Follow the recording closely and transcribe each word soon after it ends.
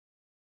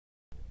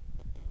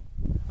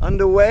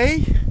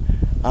underway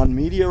on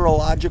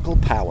meteorological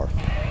power.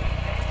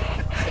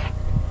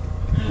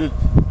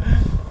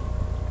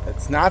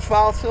 It's not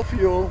fossil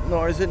fuel,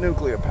 nor is it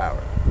nuclear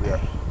power. Yeah.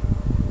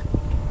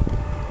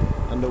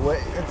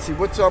 Underway. Let's see,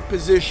 what's our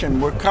position?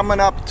 We're coming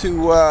up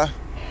to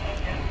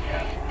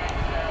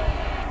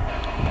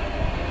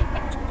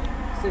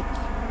 6.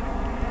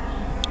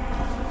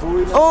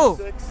 buoy number Oh!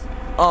 6.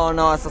 Oh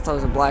no, I thought that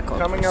was a Black Hawk.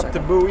 Coming up to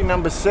buoy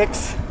number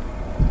 6.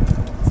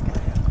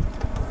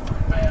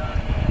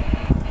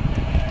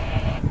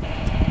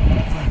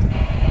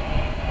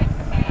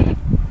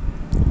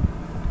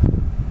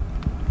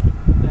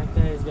 That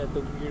guy's got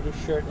the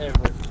weirdest shirt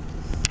ever.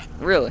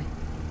 Really?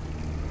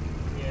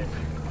 Yes.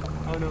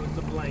 Oh no, it's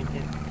a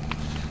blanket.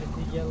 It's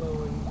a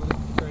yellow and blue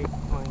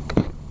striped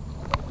blanket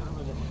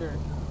over the shirt.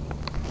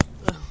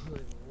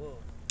 Whoa.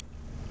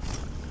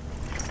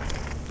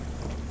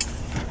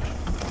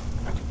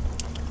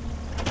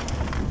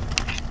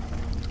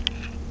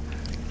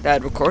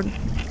 Dad recording?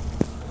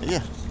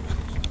 Yeah.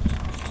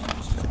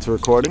 It's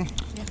recording?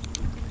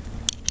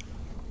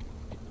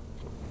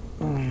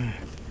 Yeah.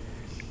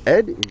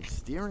 Ed is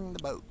steering the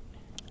boat.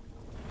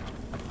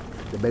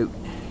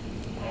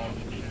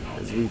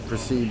 As we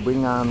proceed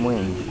wing on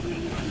wing.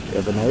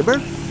 You have a neighbor?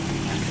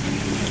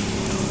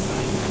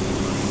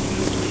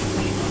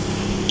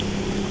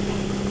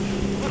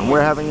 And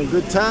we're having a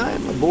good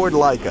time aboard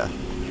LAIKA.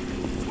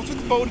 What's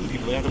with the boating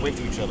people? They have to wave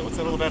to each other. What's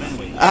that all about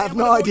anyway? I have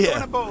no idea.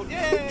 On a boat.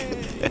 Yay!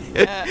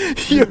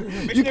 you,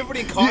 Imagine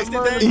everybody in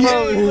costume there.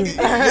 Yay! Look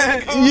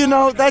at you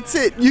know, that's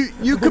it.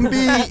 You can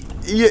be,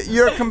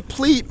 you're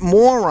complete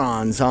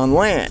morons on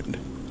land.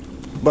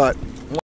 But